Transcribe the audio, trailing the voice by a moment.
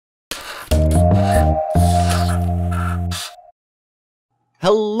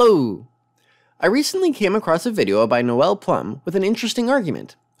Hello! I recently came across a video by Noel Plum with an interesting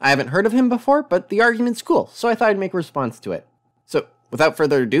argument. I haven't heard of him before, but the argument's cool, so I thought I'd make a response to it. So, without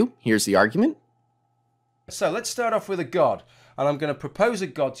further ado, here's the argument. So let's start off with a god, and I'm going to propose a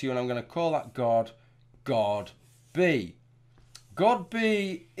god to you, and I'm going to call that god, God B. God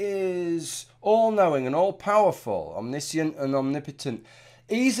B is all-knowing and all-powerful, omniscient and omnipotent,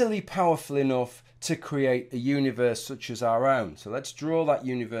 easily powerful enough to create a universe such as our own. So let's draw that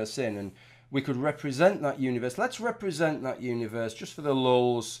universe in, and we could represent that universe. Let's represent that universe, just for the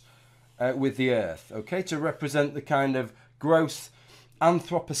lulz, with the Earth, okay? To represent the kind of gross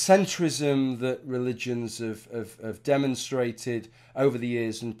anthropocentrism that religions have demonstrated over the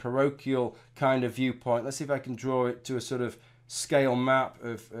years, and parochial kind of viewpoint. Let's see if I can draw it to a sort of scale map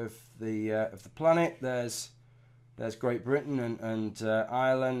of the planet. There's Great Britain and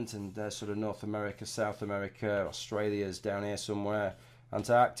Ireland, and there's sort of North America, South America, Australia's down here somewhere,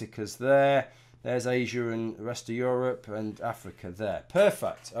 Antarctica's there. There's Asia and the rest of Europe, and Africa there.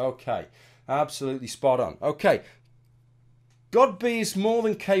 Perfect. Okay. Absolutely spot on. Okay. God B is more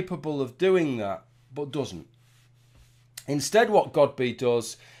than capable of doing that, but doesn't. Instead, what God B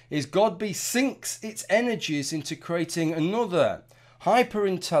does is God B sinks its energies into creating another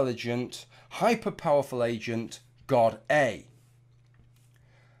hyper-intelligent, hyper-powerful agent, God A.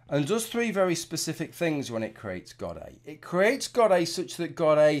 And does three very specific things when it creates God A. It creates God A such that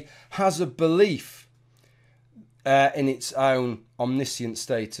God A has a belief in its own omniscient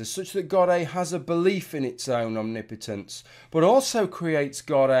status, such that God A has a belief in its own omnipotence, but also creates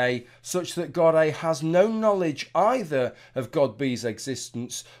God A such that God A has no knowledge either of God B's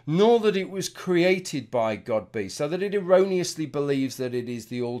existence, nor that it was created by God B, so that it erroneously believes that it is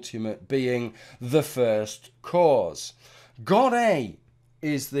the ultimate being, the first cause. God A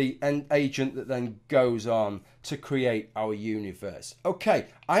is the agent that then goes on to create our universe. Okay,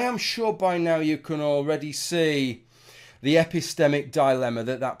 I am sure by now you can already see the epistemic dilemma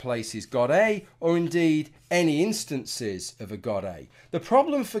that places God A, or indeed any instances of a God A. The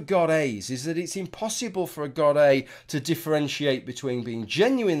problem for God A's is that it's impossible for a God A to differentiate between being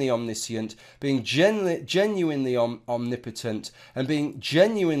genuinely omniscient, being genuinely omnipotent, and being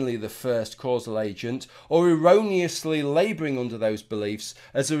genuinely the first causal agent, or erroneously labouring under those beliefs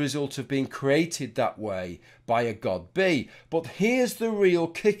as a result of being created that way by a God B. But here's the real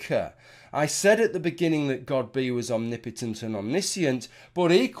kicker. I said at the beginning that God B was omnipotent and omniscient,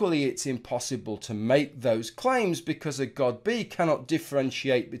 but equally it's impossible to make those claims because a God B cannot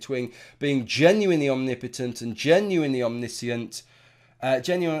differentiate between being genuinely omnipotent and genuinely omniscient,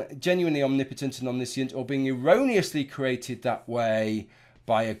 genuinely omnipotent and omniscient, or being erroneously created that way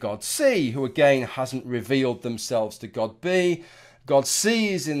by a God C, who again hasn't revealed themselves to God B. God C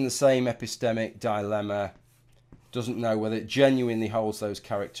is in the same epistemic dilemma, doesn't know whether it genuinely holds those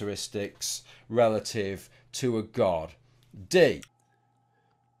characteristics relative to a God D.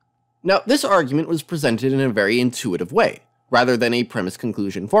 Now, this argument was presented in a very intuitive way, rather than a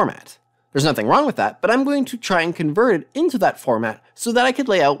premise-conclusion format. There's nothing wrong with that, but I'm going to try and convert it into that format so that I could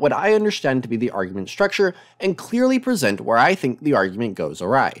lay out what I understand to be the argument structure and clearly present where I think the argument goes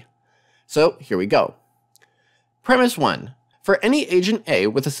awry. So, here we go. Premise 1. For any agent A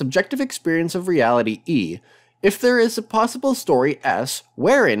with a subjective experience of reality E, if there is a possible story S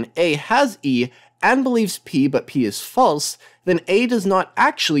wherein A has E and believes P but P is false, then A does not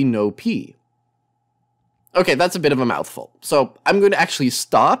actually know P. Okay, that's a bit of a mouthful, so I'm going to actually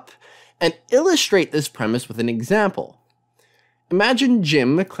stop and illustrate this premise with an example. Imagine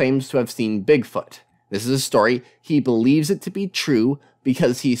Jim claims to have seen Bigfoot. This is a story he believes it to be true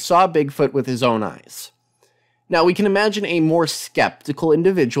because he saw Bigfoot with his own eyes. Now we can imagine a more skeptical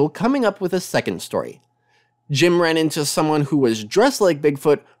individual coming up with a second story. Jim ran into someone who was dressed like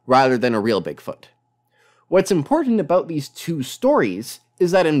Bigfoot rather than a real Bigfoot. What's important about these two stories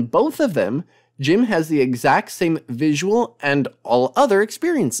is that in both of them, Jim has the exact same visual and all other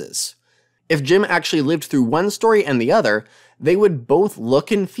experiences. If Jim actually lived through one story and the other, they would both look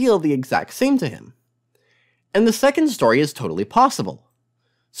and feel the exact same to him. And the second story is totally possible.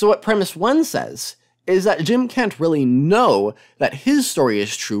 So what premise 1 says is that Jim can't really know that his story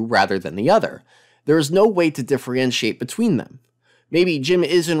is true rather than the other. There is no way to differentiate between them. Maybe Jim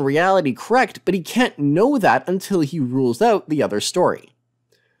is in reality correct, but he can't know that until he rules out the other story.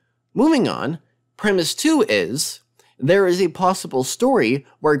 Moving on, premise 2 is, there is a possible story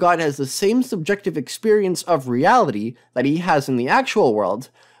where God has the same subjective experience of reality that he has in the actual world,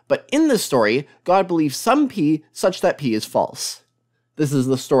 but in the story, God believes some P such that P is false. This is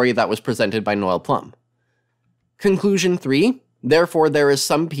the story that was presented by Noel Plum. Conclusion 3, therefore there is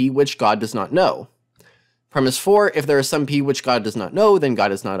some P which God does not know. Premise 4, if there is some P which God does not know, then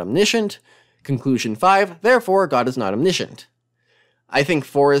God is not omniscient. Conclusion 5, therefore God is not omniscient. I think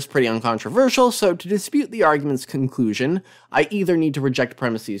 4 is pretty uncontroversial, so to dispute the argument's conclusion, I either need to reject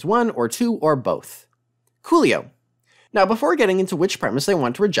premises 1 or 2 or both. Coolio. Now before getting into which premise I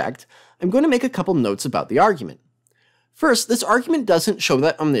want to reject, I'm going to make a couple notes about the argument. First, this argument doesn't show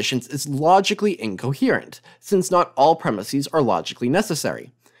that omniscience is logically incoherent, since not all premises are logically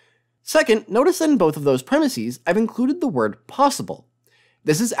necessary. Second, notice that in both of those premises, I've included the word possible.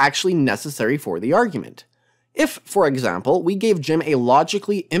 This is actually necessary for the argument. If, for example, we gave Jim a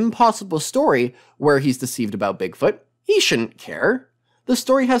logically impossible story where he's deceived about Bigfoot, he shouldn't care. The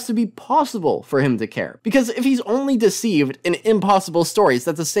story has to be possible for him to care, because if he's only deceived in impossible stories,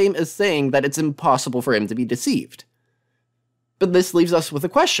 that's the same as saying that it's impossible for him to be deceived. But this leaves us with a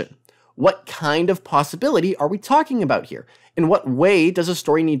question. What kind of possibility are we talking about here? In what way does a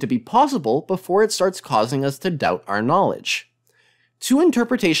story need to be possible before it starts causing us to doubt our knowledge? Two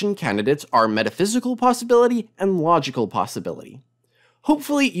interpretation candidates are metaphysical possibility and logical possibility.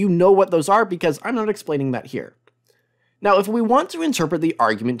 Hopefully you know what those are because I'm not explaining that here. Now, if we want to interpret the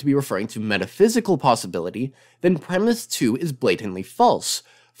argument to be referring to metaphysical possibility, then premise 2 is blatantly false,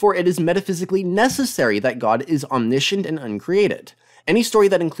 for it is metaphysically necessary that God is omniscient and uncreated. Any story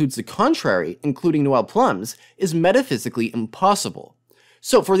that includes the contrary, including Noel Plum's, is metaphysically impossible.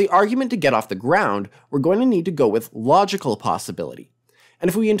 So for the argument to get off the ground, we're going to need to go with logical possibility. And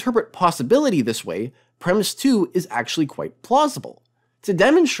if we interpret possibility this way, premise 2 is actually quite plausible. To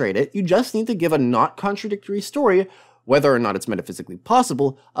demonstrate it, you just need to give a not contradictory story, whether or not it's metaphysically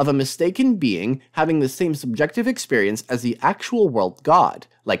possible, of a mistaken being having the same subjective experience as the actual world God,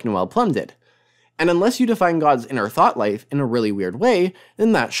 like Noel Plum did. And unless you define God's inner thought life in a really weird way,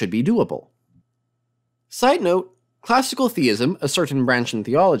 then that should be doable. Side note, classical theism, a certain branch in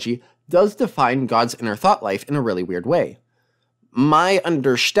theology, does define God's inner thought life in a really weird way. My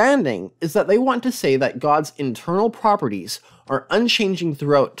understanding is that they want to say that God's internal properties are unchanging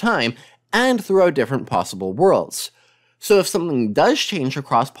throughout time and throughout different possible worlds. So if something does change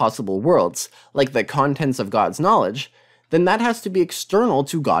across possible worlds, like the contents of God's knowledge, then that has to be external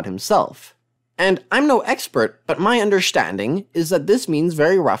to God himself. And I'm no expert, but my understanding is that this means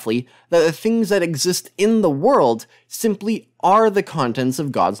very roughly that the things that exist in the world simply are the contents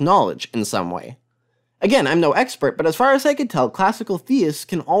of God's knowledge in some way. Again, I'm no expert, but as far as I could tell, classical theists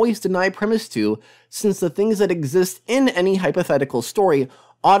can always deny premise 2, since the things that exist in any hypothetical story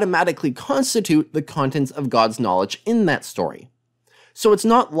automatically constitute the contents of God's knowledge in that story. So it's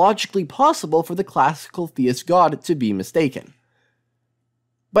not logically possible for the classical theist God to be mistaken.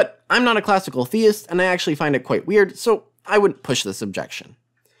 But I'm not a classical theist, and I actually find it quite weird, so I wouldn't push this objection.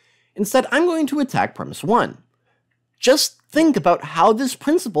 Instead, I'm going to attack premise 1. Just think about how this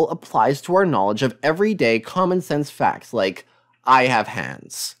principle applies to our knowledge of everyday common sense facts like, I have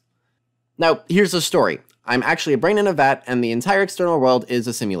hands. Now, here's the story. I'm actually a brain in a vat, and the entire external world is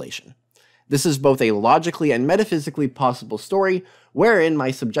a simulation. This is both a logically and metaphysically possible story, wherein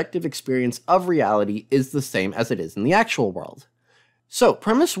my subjective experience of reality is the same as it is in the actual world. So,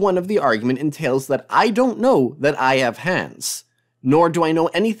 premise 1 of the argument entails that I don't know that I have hands, nor do I know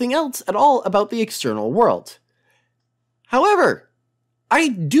anything else at all about the external world. However, I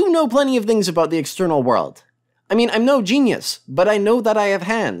do know plenty of things about the external world. I mean, I'm no genius, but I know that I have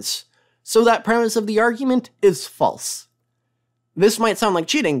hands. So that premise of the argument is false. This might sound like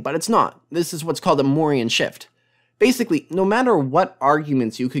cheating, but it's not. This is what's called a Moorian shift. Basically, no matter what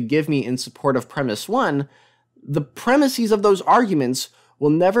arguments you could give me in support of premise 1, the premises of those arguments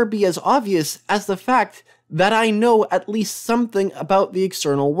will never be as obvious as the fact that I know at least something about the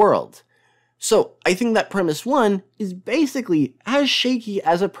external world. So I think that premise 1 is basically as shaky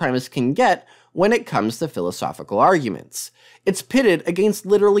as a premise can get when it comes to philosophical arguments. It's pitted against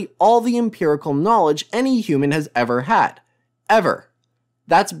literally all the empirical knowledge any human has ever had. Ever.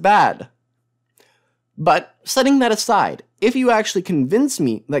 That's bad. But setting that aside, if you actually convince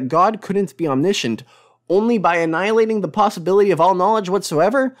me that God couldn't be omniscient only by annihilating the possibility of all knowledge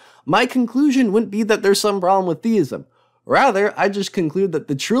whatsoever, my conclusion wouldn't be that there's some problem with theism. Rather, I just conclude that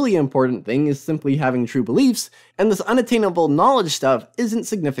the truly important thing is simply having true beliefs, and this unattainable knowledge stuff isn't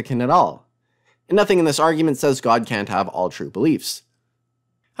significant at all. And nothing in this argument says God can't have all true beliefs.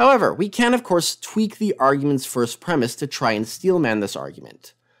 However, we can of course tweak the argument's first premise to try and steelman this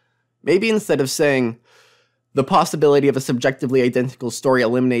argument. Maybe instead of saying, the possibility of a subjectively identical story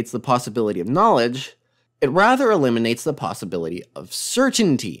eliminates the possibility of knowledge, it rather eliminates the possibility of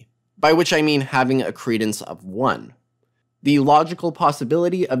certainty, by which I mean having a credence of 1. The logical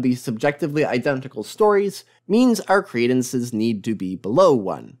possibility of these subjectively identical stories means our credences need to be below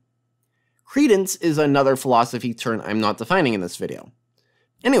 1. Credence is another philosophy term I'm not defining in this video.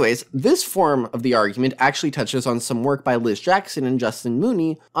 Anyways, this form of the argument actually touches on some work by Liz Jackson and Justin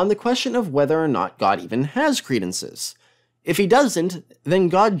Mooney on the question of whether or not God even has credences. If he doesn't, then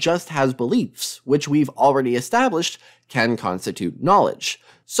God just has beliefs, which we've already established can constitute knowledge.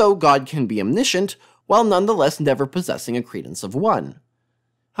 So God can be omniscient, while nonetheless never possessing a credence of 1.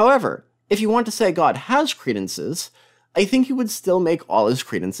 However, if you want to say God has credences, I think he would still make all his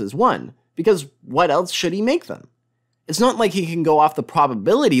credences 1, because what else should he make them? It's not like he can go off the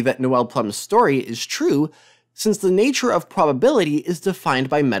probability that Noel Plum's story is true, since the nature of probability is defined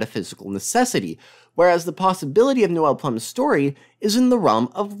by metaphysical necessity, whereas the possibility of Noel Plum's story is in the realm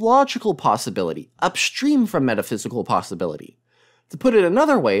of logical possibility, upstream from metaphysical possibility. To put it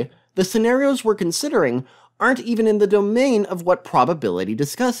another way, the scenarios we're considering aren't even in the domain of what probability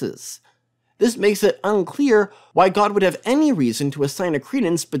discusses. This makes it unclear why God would have any reason to assign a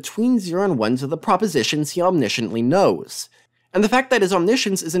credence between 0 and 1 to the propositions he omnisciently knows. And the fact that his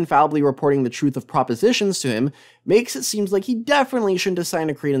omniscience is infallibly reporting the truth of propositions to him makes it seem like he definitely shouldn't assign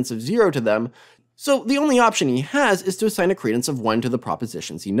a credence of 0 to them, so the only option he has is to assign a credence of 1 to the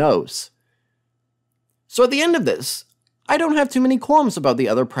propositions he knows. So at the end of this, I don't have too many qualms about the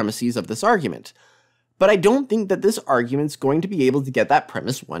other premises of this argument, but I don't think that this argument's going to be able to get that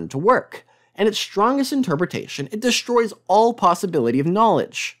premise 1 to work. And its strongest interpretation, it destroys all possibility of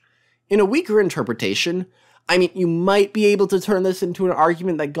knowledge. In a weaker interpretation, you might be able to turn this into an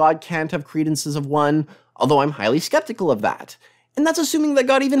argument that God can't have credences of 1, although I'm highly skeptical of that. And that's assuming that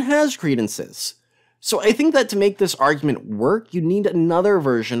God even has credences. So I think that to make this argument work, you need another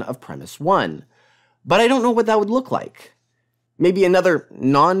version of premise 1. But I don't know what that would look like. Maybe another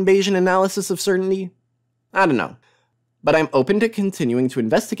non-Bayesian analysis of certainty? I don't know. But I'm open to continuing to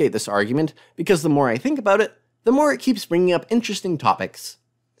investigate this argument because the more I think about it, the more it keeps bringing up interesting topics.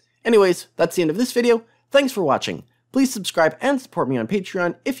 Anyways, that's the end of this video. Thanks for watching. Please subscribe and support me on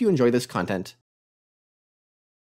Patreon if you enjoy this content.